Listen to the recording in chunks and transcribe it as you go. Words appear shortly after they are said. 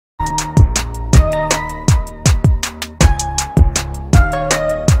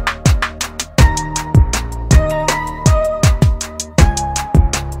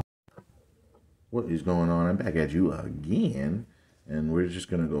What is going on? I'm back at you again, and we're just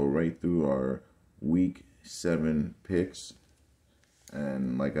gonna go right through our week 7 picks.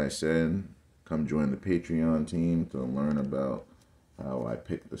 And like I said, come join the Patreon team to learn about how I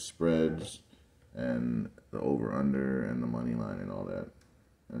pick the spreads and the over/under and the money line and all that.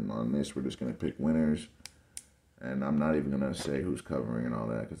 And on this, we're just gonna pick winners, and I'm not even gonna say who's covering and all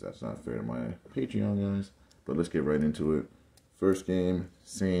that because that's not fair to my Patreon guys. But let's get right into it. First game,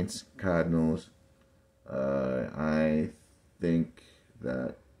 Saints, Cardinals. I think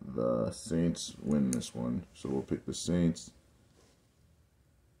that the Saints win this one. So we'll pick the Saints.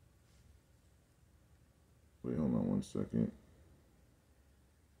 Wait, hold on 1 second.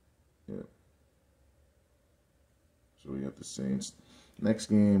 Yep. So we got the Saints. Next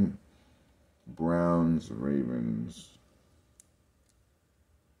game, Browns, Ravens.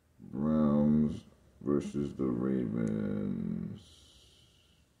 Browns versus the Ravens.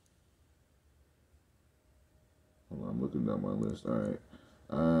 Hold on, I'm looking down my list. All right.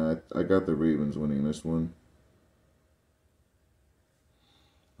 I got the Ravens winning this one.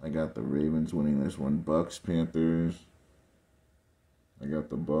 Bucks, Panthers. I got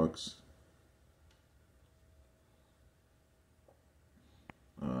the Bucks.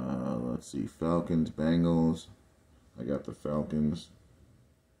 Let's see. Falcons, Bengals. I got the Falcons.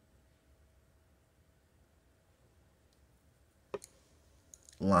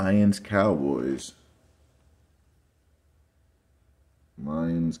 Lions, Cowboys.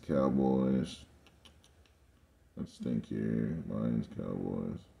 Cowboys. Let's think here. Lions,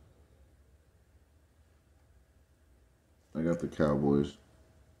 Cowboys. I got the Cowboys.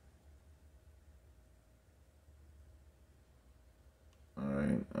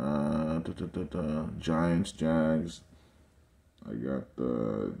 Alright. Giants, Jags. I got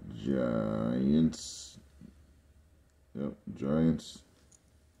the Giants. Yep, Giants.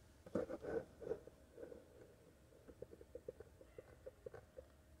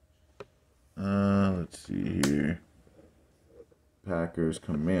 Let's see here. Packers,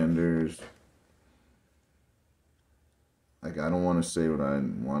 Commanders. Like, I don't want to say what I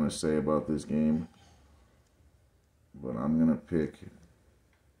want to say about this game, but I'm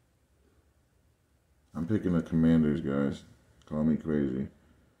picking the Commanders, guys. Call me crazy.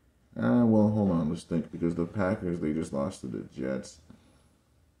 Well, hold on. Let's think. Because the Packers, they just lost to the Jets.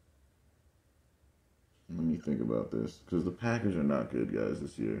 Let me think about this. Because the Packers are not good, guys,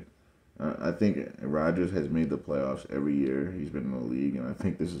 this year. I think Rodgers has made the playoffs every year he's been in the league, and I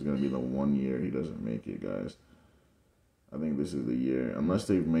think this is going to be the one year he doesn't make it, guys. I think this is the year. Unless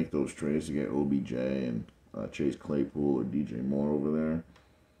they make those trades to get OBJ and Chase Claypool or DJ Moore over there,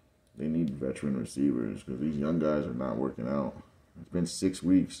 they need veteran receivers because these young guys are not working out. It's been 6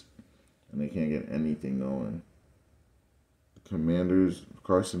 weeks, and they can't get anything going. The Commanders,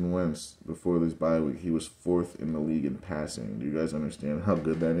 Carson Wentz, before this bye week, he was 4th in the league in passing. Do you guys understand how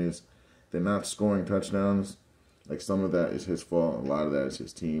good that is? They're not scoring touchdowns. Like, some of that is his fault. A lot of that is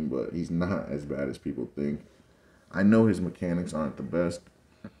his team, but he's not as bad as people think. I know his mechanics aren't the best,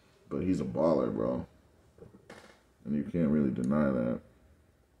 but he's a baller, bro. And you can't really deny that.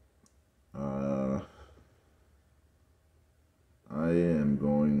 I'm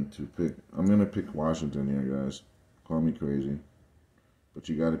going to pick Washington here, guys. Call me crazy. But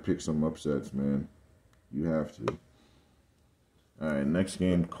you got to pick some upsets, man. You have to. All right, next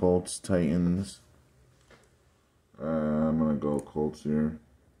game, Colts, Titans. I'm going to go Colts here.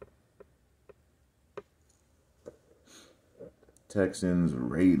 Texans,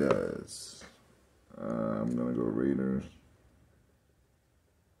 Raiders. I'm going to go Raiders.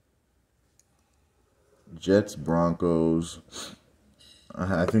 Jets, Broncos.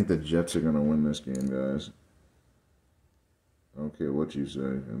 I think the Jets are going to win this game, guys. I don't care what you say.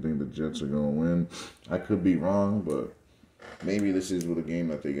 I think the Jets are going to win. I could be wrong, but maybe this is with a game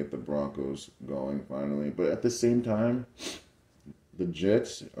that they get the Broncos going finally. But at the same time, the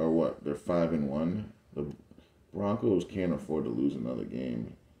Jets are what? They're 5-1. The Broncos can't afford to lose another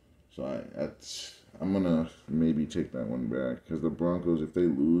game. So I'm going to maybe take that one back. Because the Broncos, if they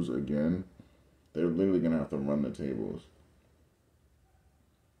lose again, they're literally going to have to run the tables.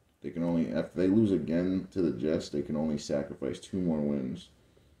 If they lose again to the Jets, they can only sacrifice 2 more wins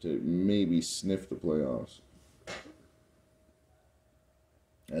to maybe sniff the playoffs.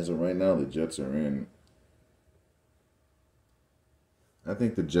 As of right now, the Jets are in. I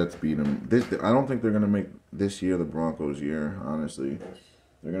think the Jets beat them. I don't think they're going to make this year the Broncos' year, honestly.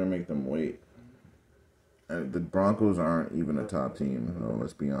 They're going to make them wait. The Broncos aren't even a top team, though,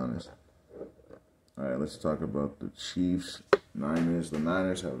 let's be honest. All right, let's talk about the Chiefs, Niners. The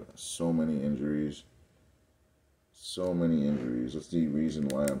Niners have so many injuries. So many injuries. That's the reason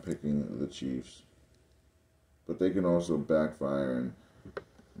why I'm picking the Chiefs. But they can also backfire and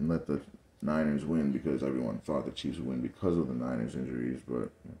let the Niners win because everyone thought the Chiefs would win because of the Niners injuries, but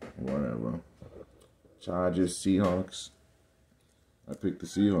whatever. Chargers, Seahawks. I picked the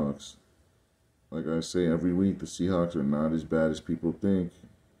Seahawks. Like I say every week, the Seahawks are not as bad as people think.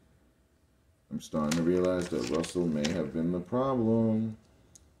 I'm starting to realize that Russell may have been the problem.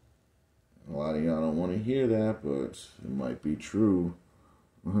 A lot of y'all don't want to hear that, but it might be true.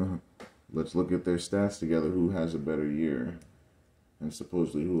 Let's look at their stats together. Who has a better year? And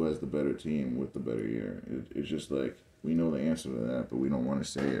supposedly who has the better team with the better year? It's just like, we know the answer to that, but we don't want to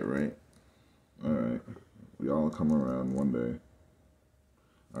say it, right? All right. We all come around one day.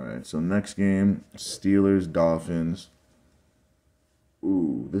 All right, so next game, Steelers, Dolphins.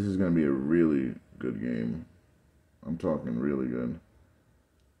 Ooh, this is going to be a really good game. I'm talking really good.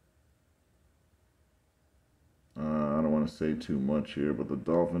 I don't want to say too much here, but the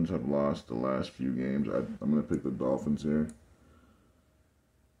Dolphins have lost the last few games. I'm going to pick the Dolphins here.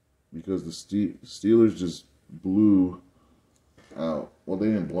 Because the Steelers just blew out. Well, they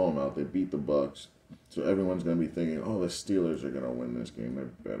didn't blow them out. They beat the Bucs. So everyone's going to be thinking, oh, the Steelers are going to win this game. They're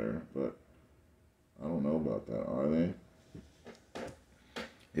better. But I don't know about that. Are they?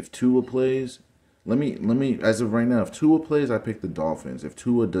 If Tua plays, let me as of right now, if Tua plays, I pick the Dolphins. If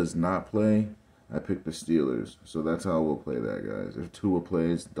Tua does not play, I pick the Steelers. So that's how we'll play that, guys. If Tua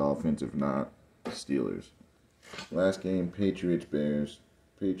plays, Dolphins. If not, Steelers. Last game, Patriots, Bears.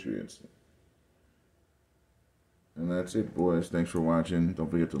 Patriots. And that's it, boys. Thanks for watching. Don't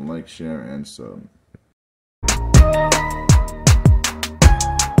forget to like, share, and sub.